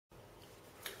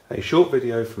A short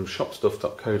video from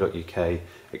shopstuff.co.uk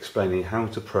explaining how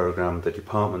to program the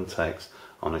department text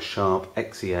on a Sharp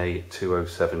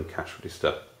XE-A207 cash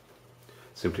register.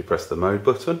 Simply press the mode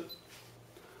button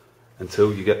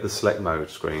until you get the select mode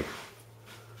screen.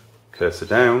 Cursor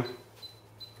down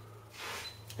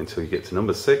until you get to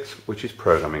number 6, which is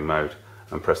programming mode,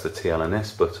 and press the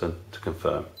TLNS button to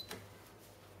confirm.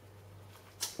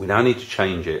 We now need to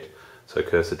change it, so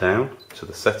cursor down to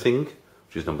the setting,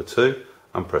 which is number 2,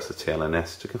 and press the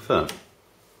TLNS to confirm.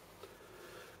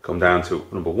 Come down to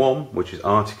number 1, which is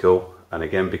article, and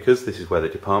again, because this is where the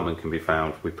department can be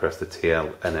found, we press the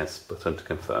TLNS button to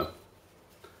confirm.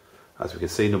 As we can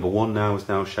see, number 1 now is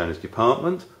now shown as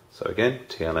department, so again,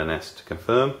 TLNS to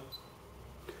confirm.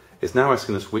 It's now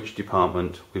asking us which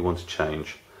department we want to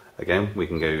change. Again, we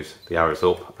can use the arrows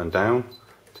up and down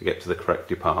to get to the correct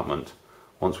department.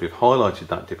 Once we've highlighted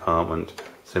that department,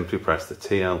 simply press the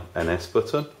TLNS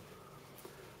button,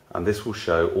 and this will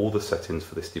show all the settings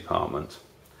for this department.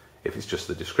 If it's just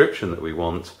the description that we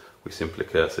want, we simply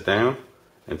cursor down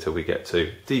until we get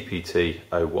to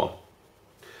DPT01.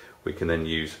 We can then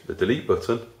use the delete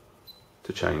button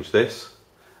to change this,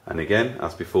 and again,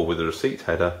 as before with the receipt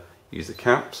header, use the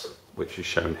caps, which is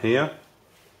shown here,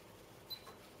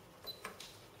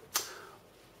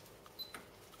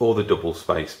 or the double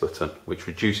space button, which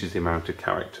reduces the amount of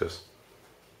characters.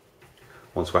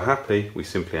 Once we're happy, we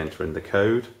simply enter in the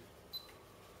code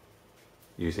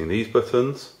using these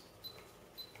buttons,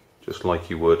 just like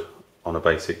you would on a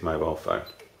basic mobile phone.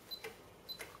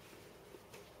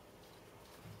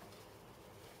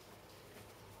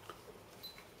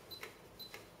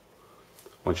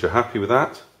 Once you're happy with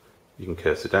that, you can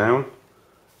cursor down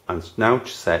and now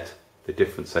set the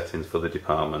different settings for the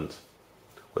department,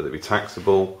 whether it be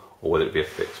taxable or whether it be a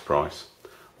fixed price.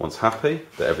 Once happy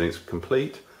that everything's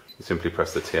complete, you simply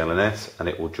press the TLNS and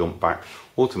it will jump back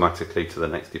automatically to the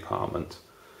next department.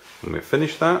 When we've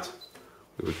finished that,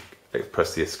 we would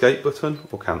press the escape button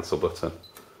or cancel button,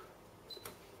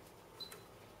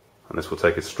 and this will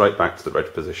take us straight back to the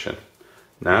red position.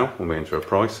 Now when we enter a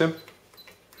pricing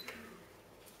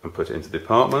and put it into the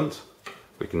department,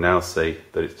 we can now see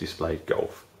that it's displayed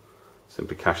golf.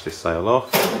 Simply cash this sale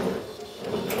off,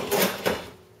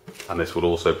 and this will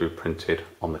also be printed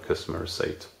on the customer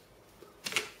receipt.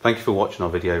 Thank you for watching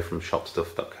our video from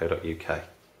shopstuff.co.uk.